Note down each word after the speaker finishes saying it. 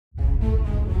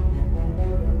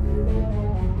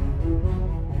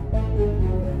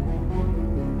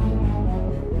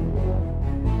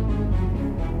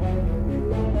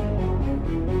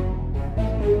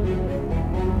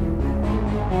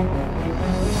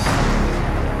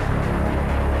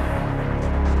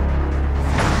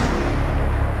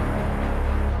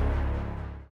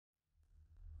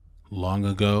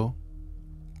long ago,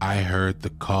 I heard the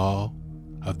call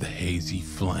of the Hazy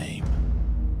Flame.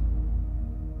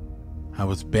 I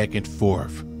was beckoned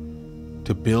forth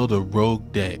to build a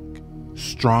rogue deck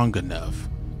strong enough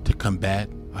to combat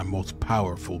our most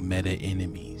powerful meta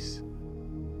enemies.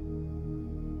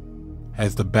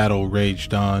 As the battle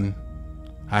raged on,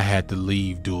 I had to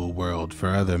leave Duel World for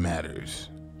other matters.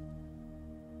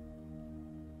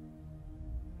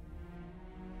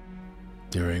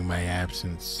 During my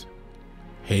absence,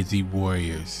 Hazy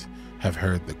warriors have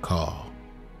heard the call,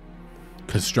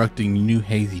 constructing new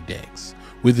Hazy decks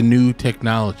with new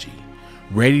technology,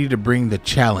 ready to bring the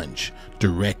challenge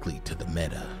directly to the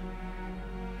meta.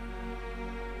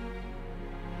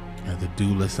 As a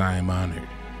duelist, I am honored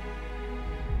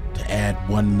to add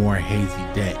one more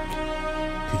Hazy deck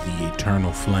to the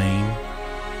eternal flame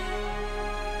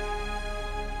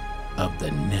of the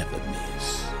Never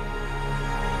Miss.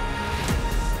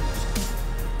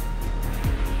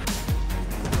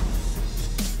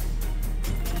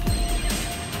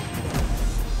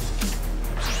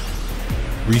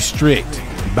 Restrict,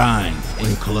 bind,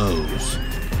 and close.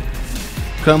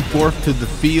 Come forth to the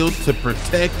field to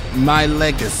protect my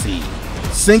legacy.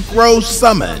 Synchro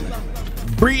summon,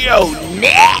 Brionic!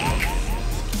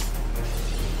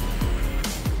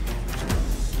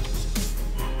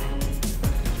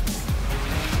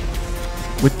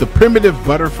 With the primitive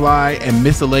butterfly and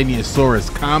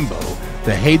miscellaneousaurus combo,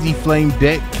 the Hazy Flame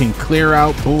deck can clear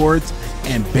out boards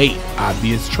and bait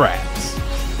obvious traps.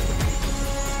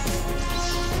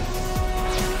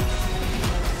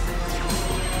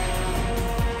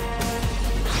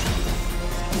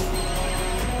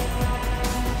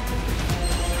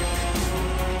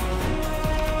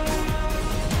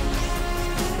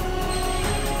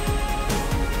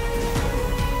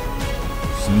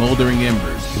 Smoldering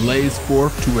embers blaze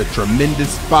forth to a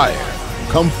tremendous fire.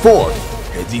 Come forth,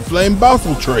 Hazy Flame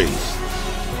Bossel Trace.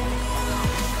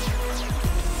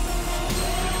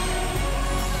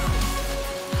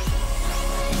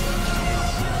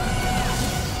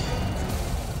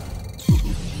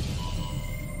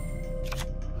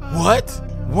 What?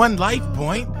 One life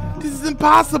point? This is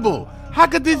impossible. How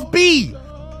could this be?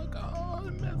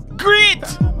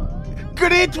 Grit!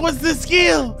 Grit was the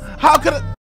skill. How could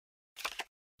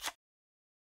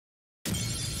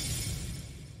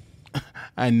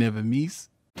I never miss.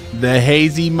 The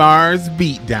Hazy Mars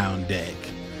Beatdown deck,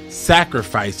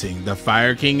 sacrificing the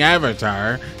Fire King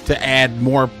avatar to add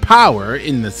more power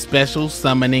in the special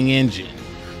summoning engine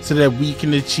so that we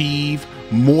can achieve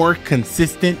more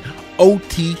consistent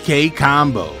OTK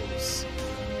combos.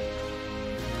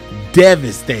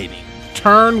 Devastating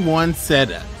turn 1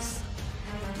 setups.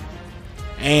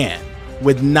 And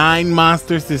with 9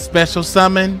 monsters to special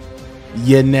summon,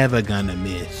 you're never gonna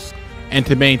miss. And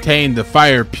to maintain the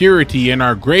fire purity in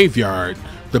our graveyard,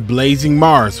 the Blazing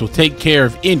Mars will take care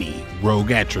of any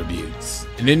rogue attributes.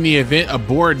 And in the event a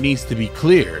board needs to be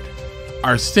cleared,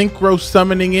 our Synchro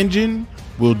Summoning Engine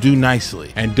will do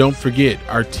nicely. And don't forget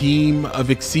our team of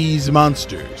Xyz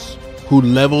monsters who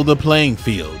level the playing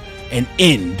field and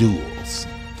end duels.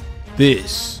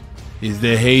 This is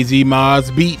the Hazy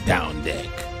Mars Beatdown deck.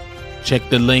 Check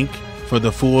the link for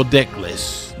the full deck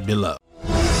list below.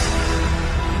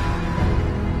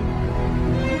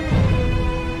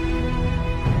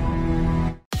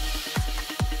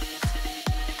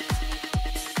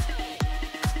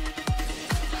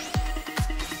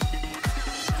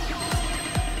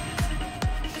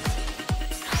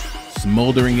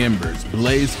 Smoldering embers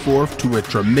blaze forth to a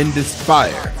tremendous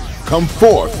fire. Come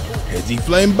forth, Hazy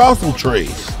Flame Bossel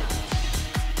Trace.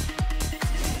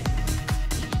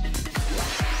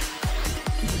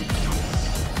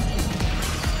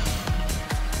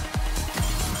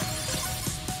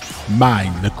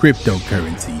 Mine the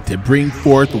cryptocurrency to bring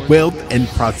forth wealth and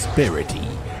prosperity.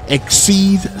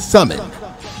 Xyz Summon,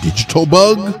 Digital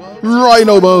Bug,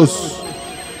 Rhinobus.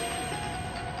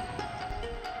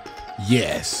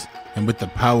 Yes. And with the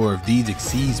power of these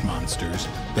Xyz monsters,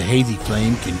 the Hazy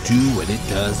Flame can do what it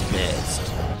does best.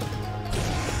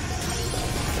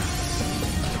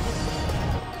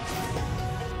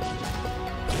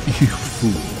 You fool.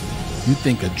 You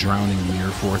think a drowning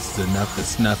mirror force is enough to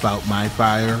snuff out my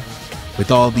fire? With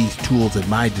all these tools at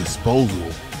my disposal,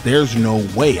 there's no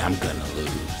way I'm gonna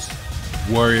lose.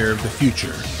 Warrior of the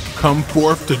future, come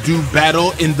forth to do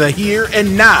battle in the here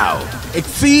and now.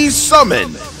 Xyz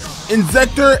Summon,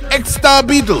 Inzector Exta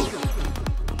Beetle.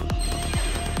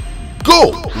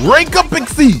 Go! Rank up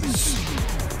Xyz!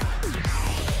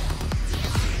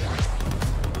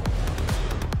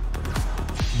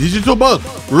 Digital Bug,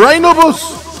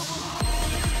 Rhinobus!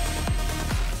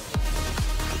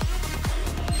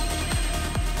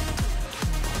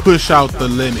 Push out the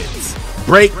limits.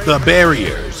 Break the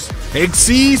barriers.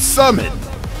 Exceed summon.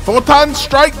 Photon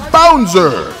Strike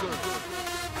Bouncer.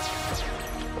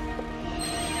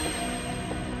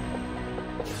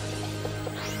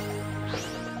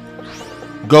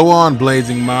 Go on,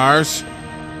 Blazing Mars.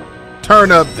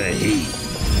 Turn up the heat.